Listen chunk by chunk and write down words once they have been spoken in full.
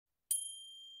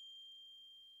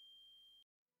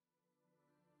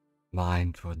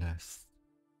mindfulness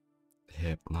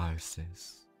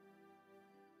hypnosis.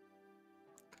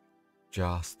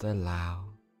 Just allow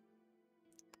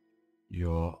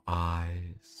your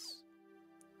eyes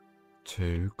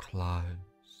to close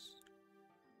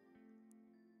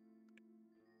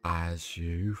as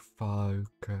you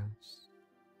focus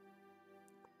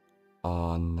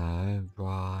on the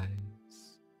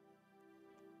rise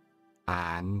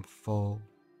and fall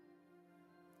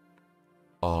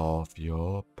of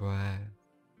your breath.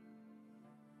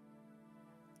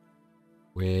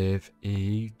 With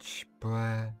each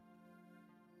breath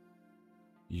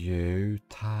you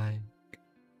take,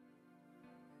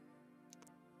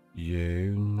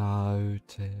 you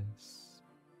notice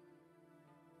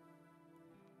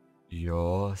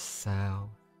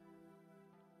yourself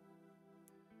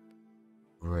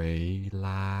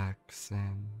relaxing.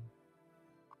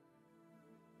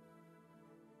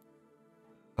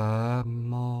 The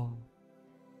more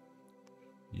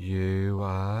you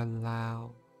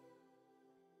allow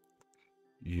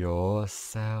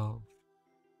yourself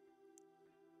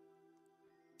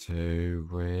to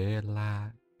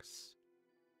relax,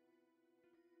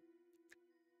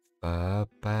 the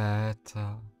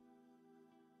better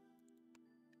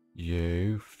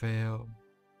you feel,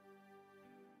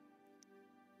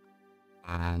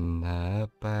 and the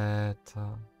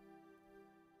better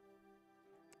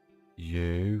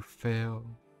you feel,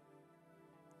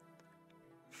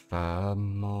 the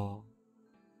more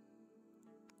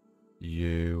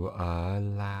you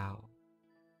allow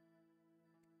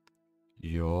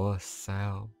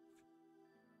yourself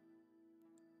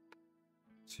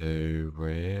to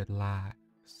relax.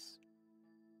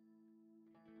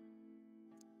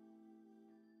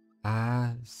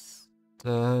 As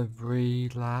the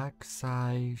relaxation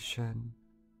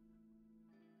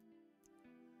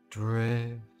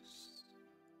drifts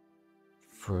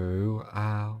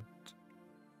throughout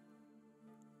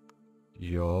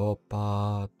your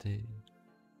body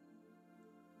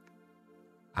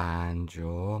and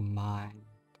your mind,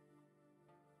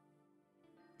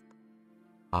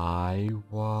 I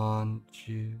want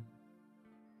you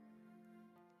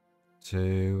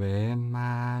to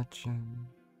imagine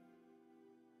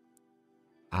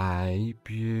a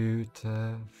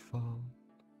beautiful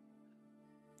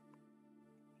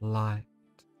flight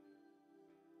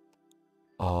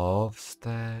of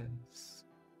stairs,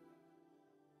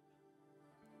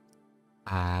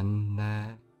 and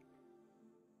there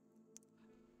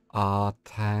are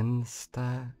 10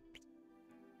 steps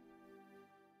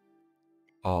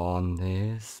on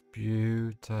this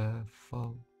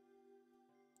beautiful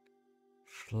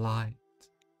flight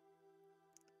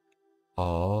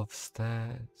of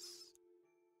stairs,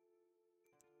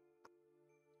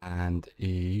 and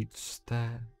each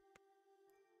step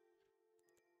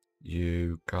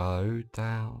you go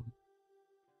down,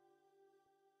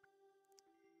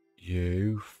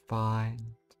 you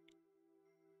find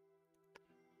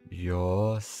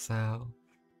yourself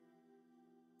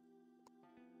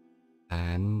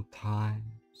 10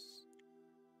 times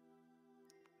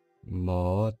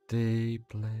more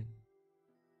deeply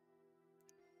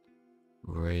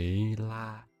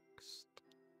relaxed,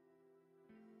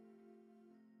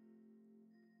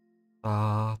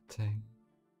 starting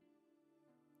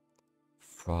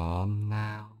from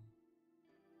now.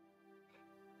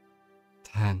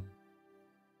 10.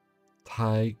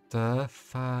 Take the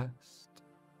first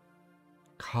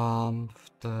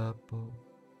comfortable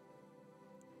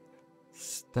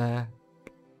step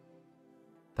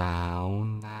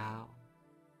down now,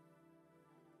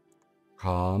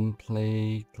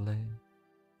 completely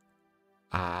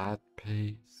at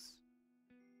peace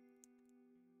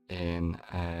in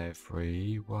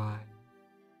every way.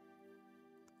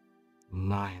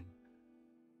 9.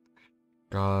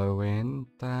 Going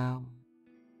down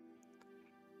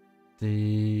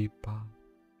deeper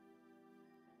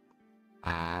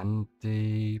and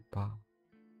deeper,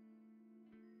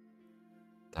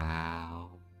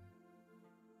 down,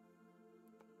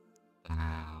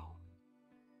 down,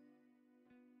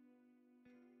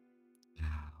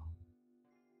 down.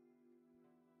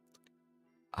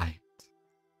 8.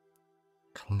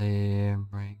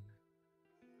 Clearing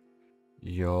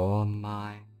your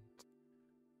mind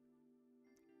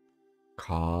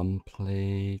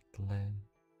completely,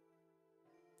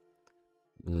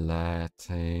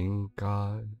 letting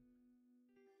go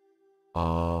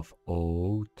of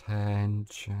all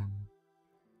tension,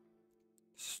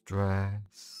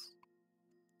 stress,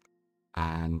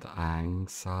 and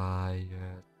anxiety.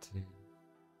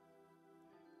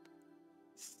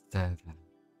 7.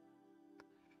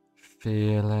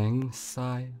 Feeling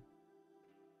safe,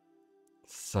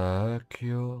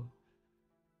 secure,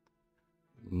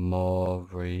 more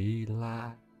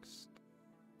relaxed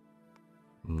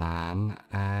than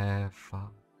ever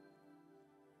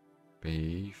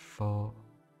before,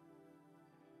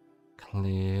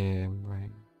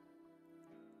 clearing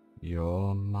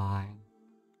your mind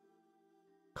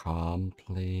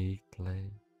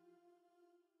completely.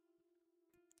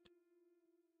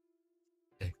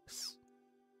 It's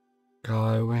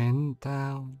going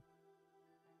down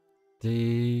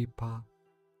deeper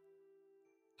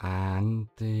and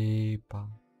deeper,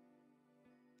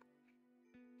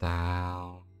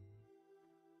 down,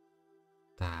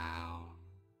 down,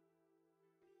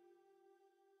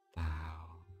 down.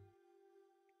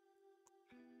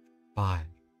 5,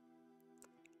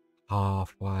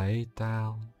 halfway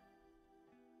down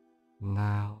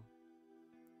now,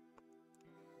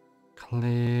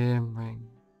 clearing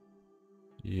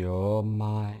your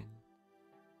mind,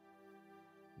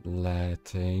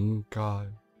 letting go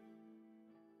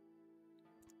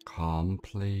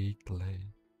completely.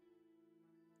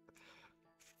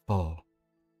 4,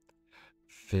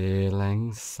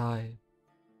 feeling safe,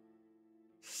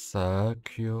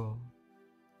 secure,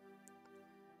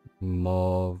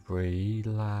 more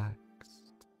relaxed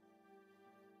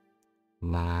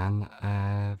than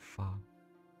ever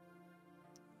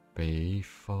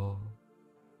before.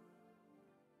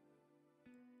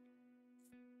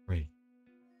 3,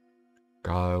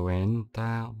 going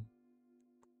down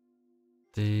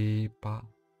deeper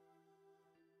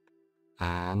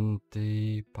and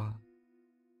deeper,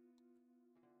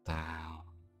 down,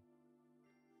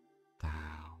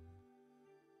 down,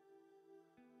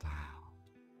 down.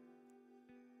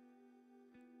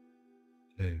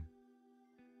 2,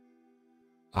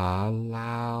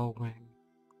 allowing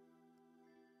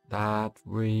that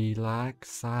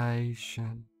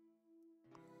relaxation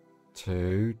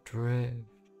to drift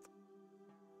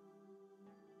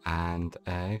and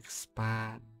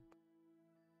expand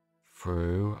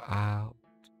throughout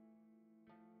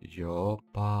your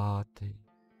body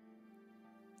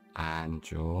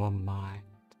and your mind.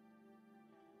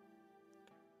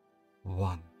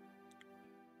 1,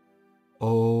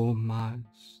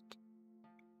 almost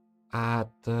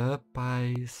at the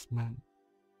basement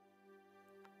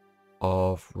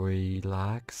of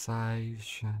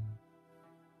relaxation,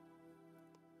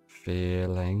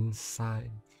 feeling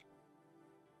safe,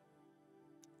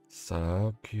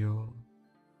 secure,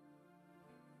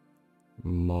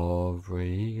 more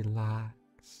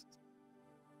relaxed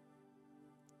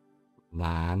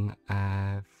than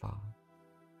ever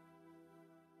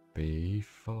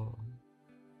before.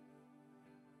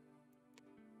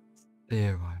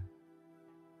 0,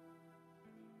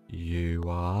 you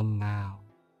are now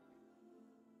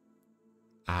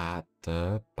at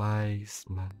the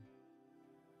basement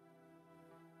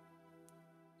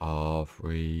of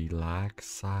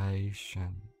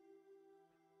relaxation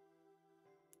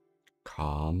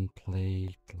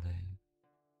completely.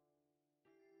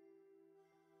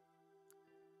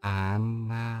 And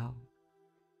now,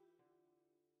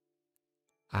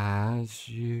 as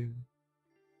you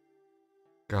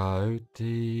go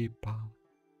deeper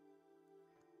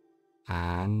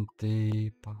and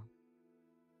deeper,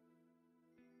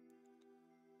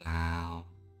 down,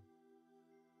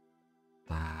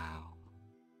 down,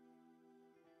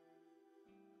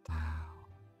 down,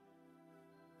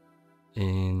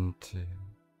 into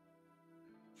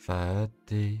the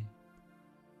deep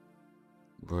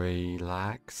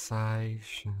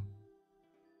relaxation,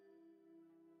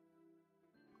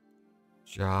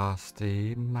 just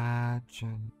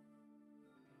imagine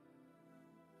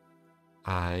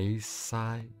a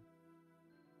safe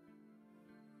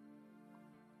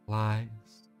place.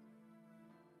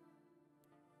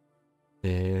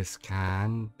 This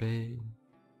can be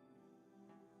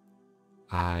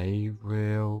a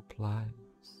real place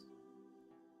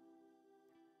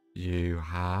you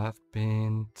have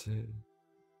been to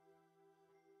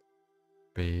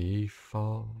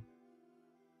before,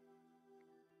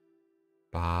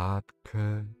 but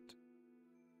could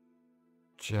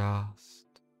just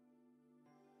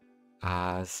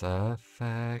as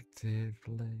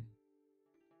effectively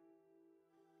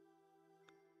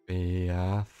be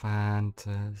a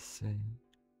fantasy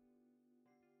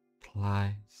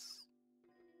place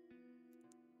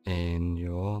in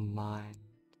your mind,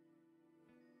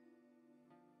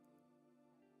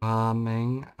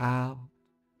 coming out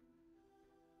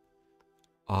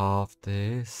of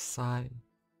this safe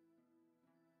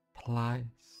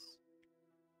place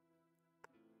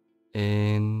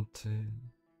into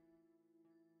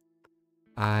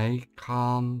a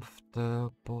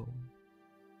comfortable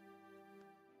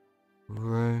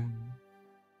room,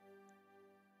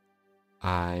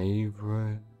 a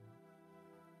room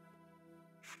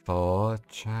for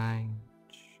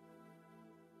change,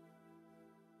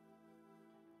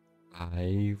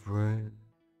 a route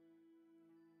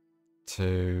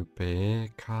to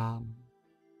become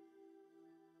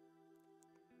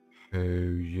who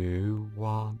you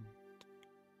want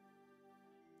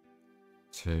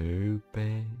to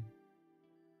be,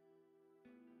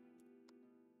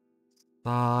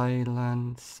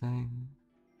 silencing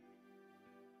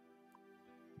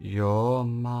your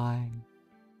mind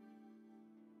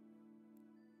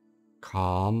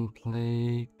completely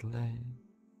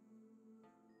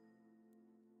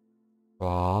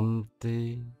from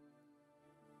deep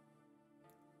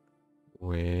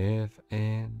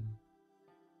within,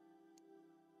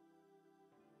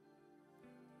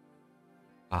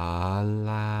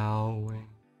 allowing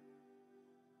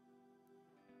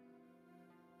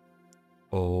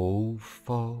all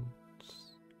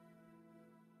thoughts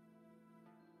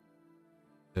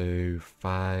to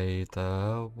fade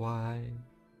away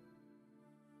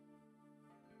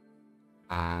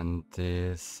and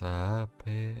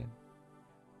disappear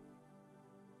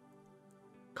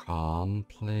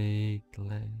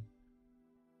completely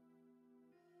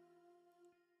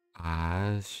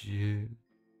as you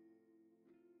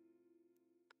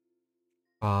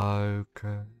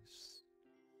focus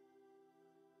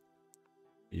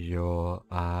your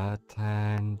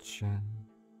attention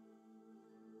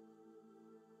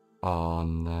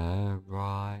on the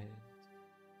rise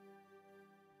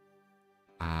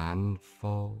and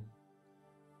fall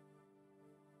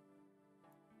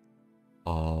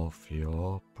of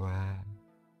your breath,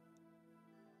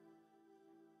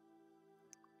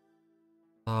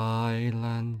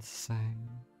 silencing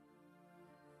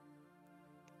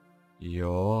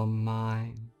your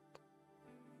mind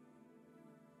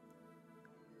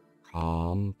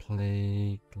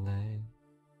completely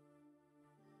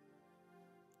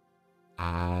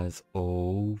as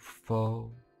all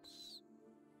thoughts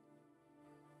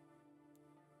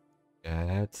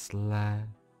gets left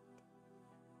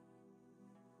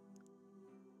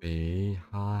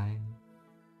behind,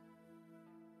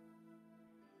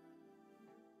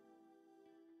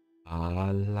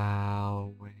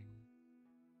 allowing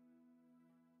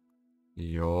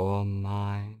your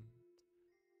mind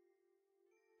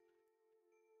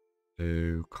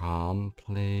to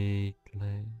completely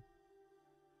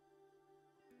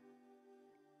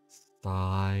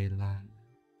silence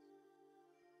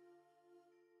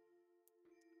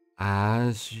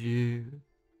as you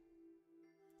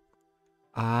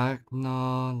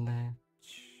acknowledge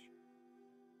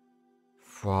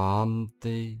from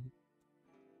deep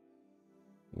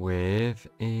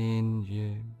within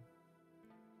you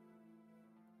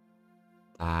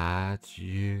that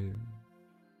you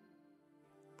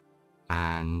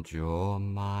and your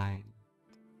mind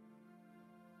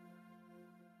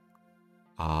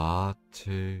are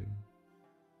two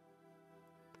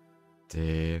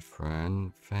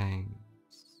different things,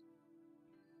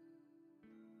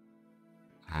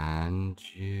 and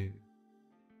you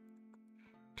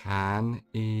can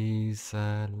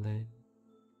easily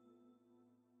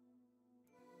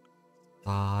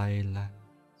silence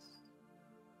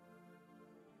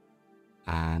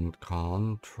and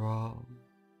control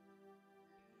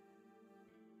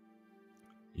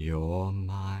your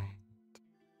mind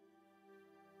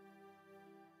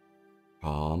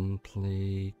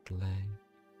completely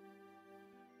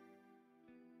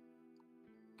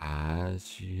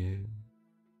as you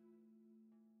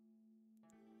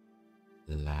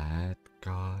let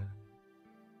go,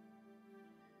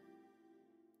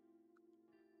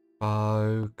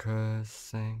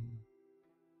 focusing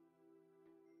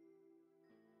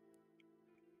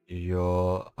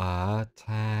your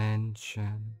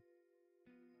attention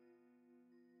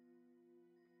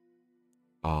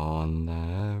on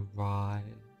the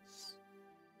rise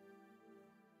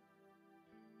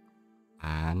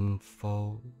and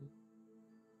fall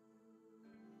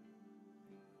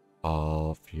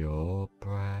of your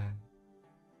breath,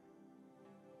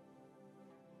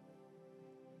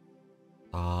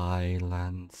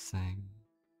 silencing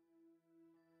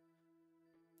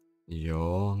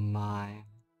your mind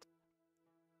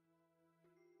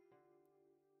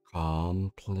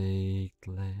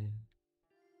completely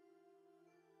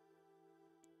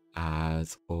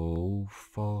as all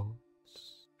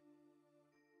thoughts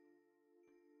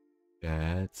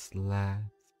gets left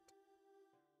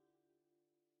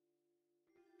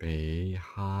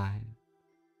behind,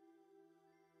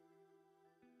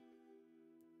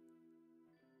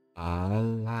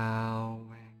 allowing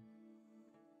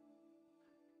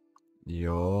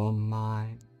your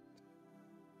mind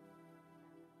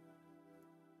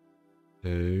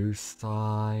to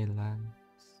silence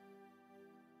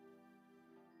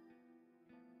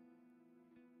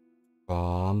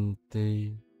from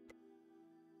deep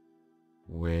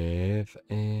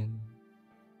within,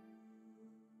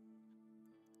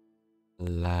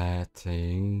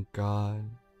 letting go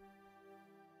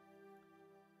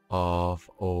of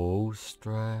all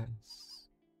stress,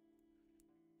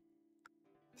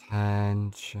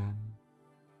 tension,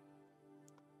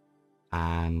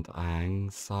 and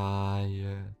anxiety,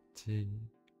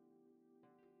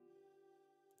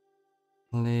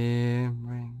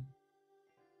 clearing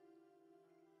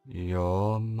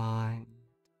your mind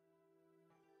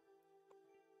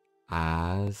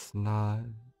as no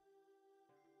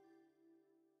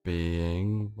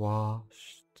being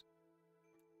washed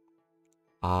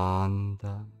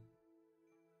under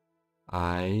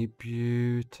a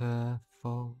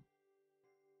beautiful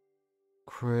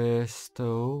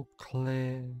crystal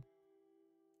clear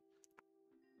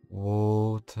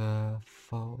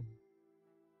waterfall,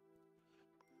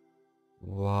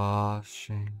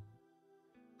 washing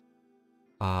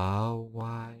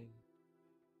away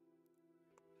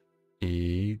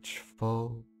each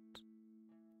fault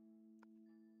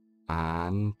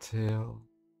until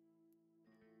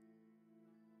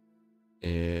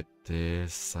it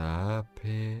disappears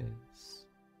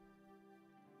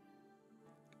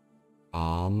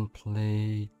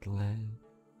completely,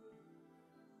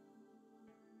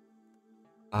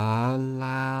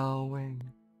 allowing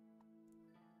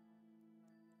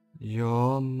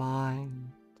your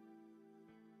mind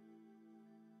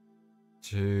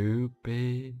to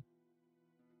be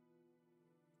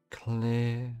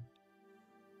clear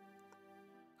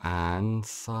and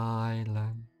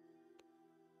silent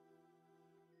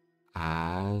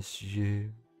as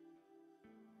you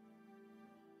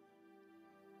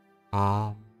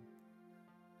come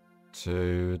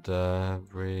to the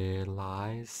realization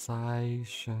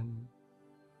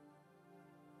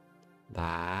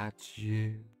that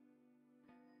you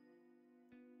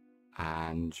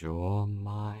and your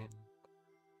mind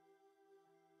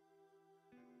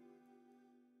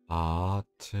are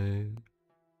two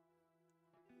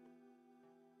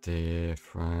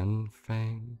different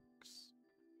things,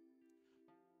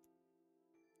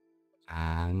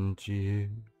 and you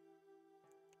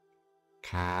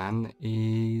can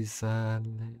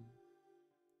easily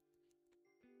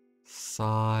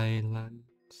silence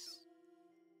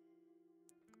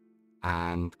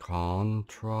and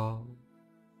control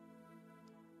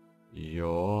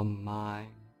your mind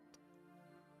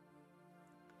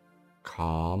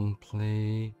completely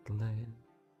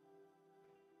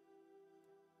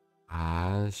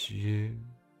as you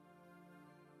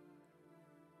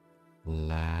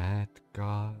let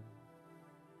go,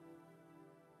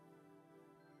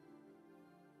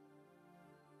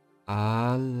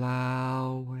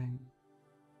 allowing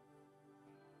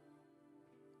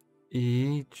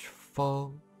each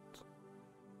fault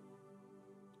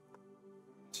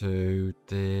to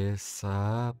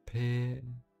disappear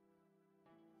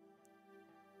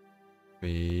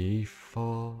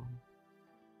before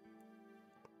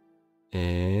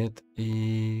it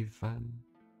even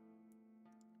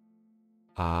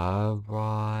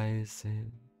arises,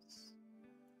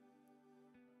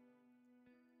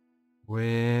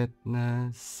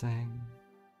 witnessing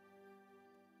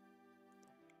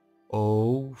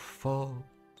all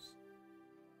faults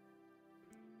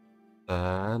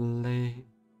delete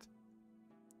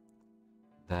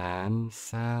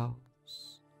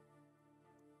themselves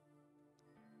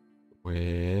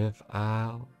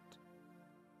without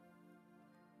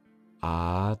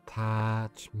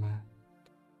attachment,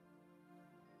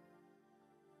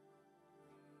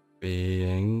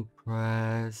 being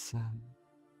present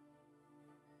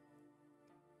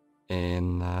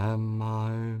in the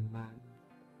moment,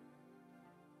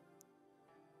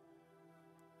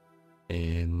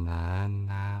 in the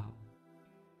now,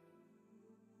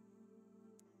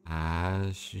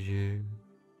 as you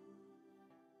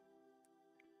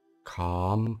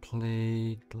completely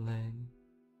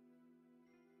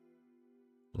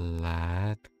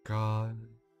let go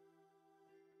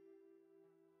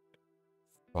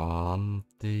from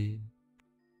deep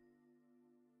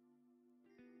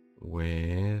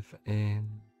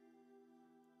within,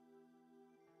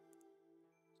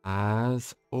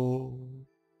 as all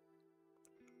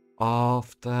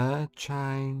of the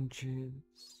changes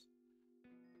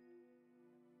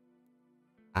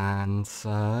and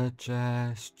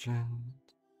suggestions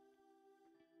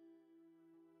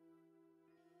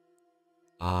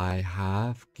I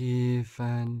have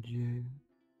given you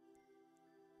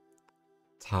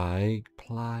take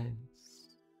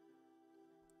place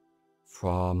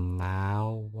from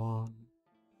now on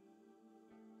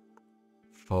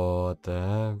for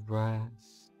the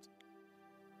rest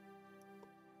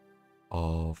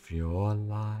of your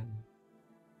life.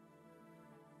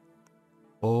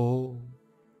 All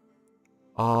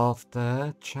of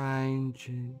the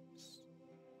changes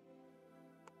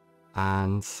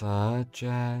and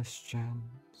suggestions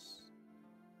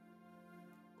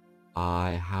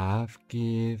I have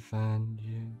given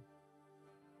you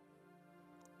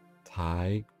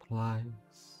take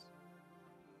place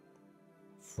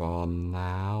from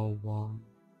now on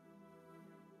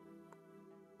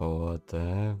for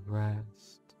the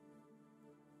rest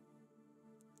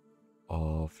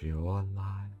of your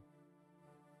life.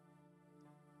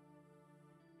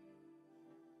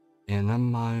 In a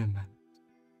moment,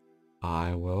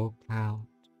 I will count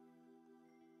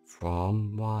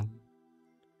from 1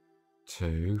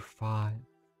 to 5,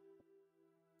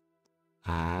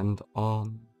 and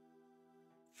on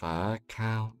the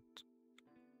count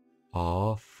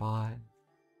of 5,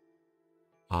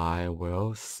 I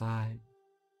will say,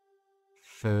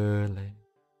 fully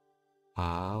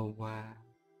aware,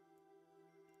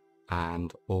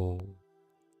 and all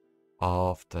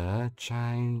of the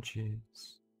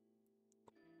changes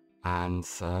and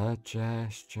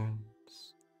suggestions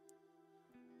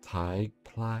take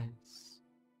place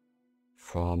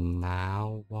from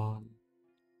now on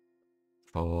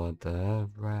for the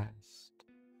rest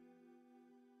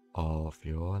of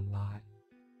your life.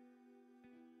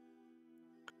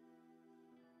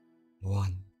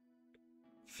 1.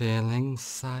 Feeling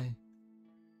safe,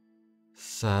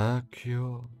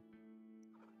 secure,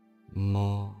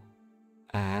 more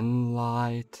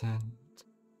enlightened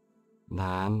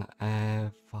than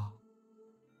ever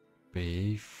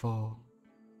before.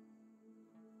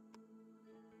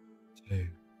 2.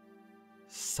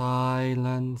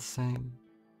 Silencing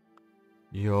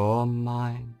your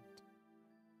mind,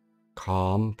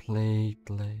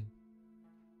 completely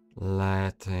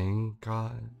letting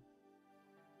go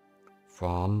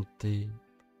from deep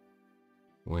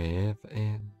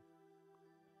within.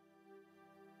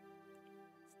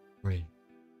 3.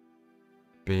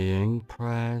 Being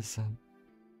present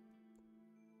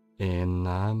in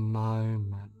the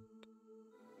moment,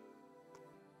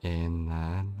 in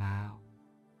the now.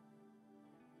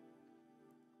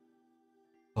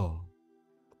 4.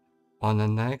 On the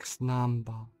next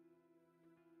number,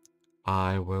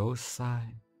 I will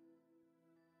say,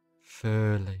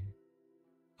 fully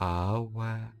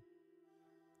aware,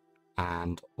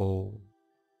 and all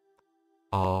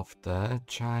of the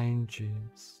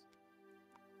changes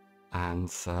and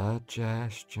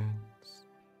suggestions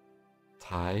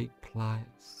take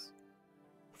place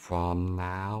from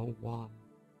now on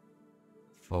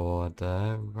for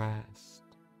the rest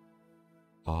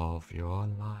of your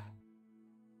life.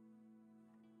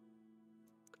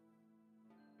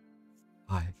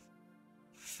 5.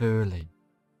 Fully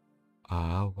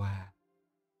aware.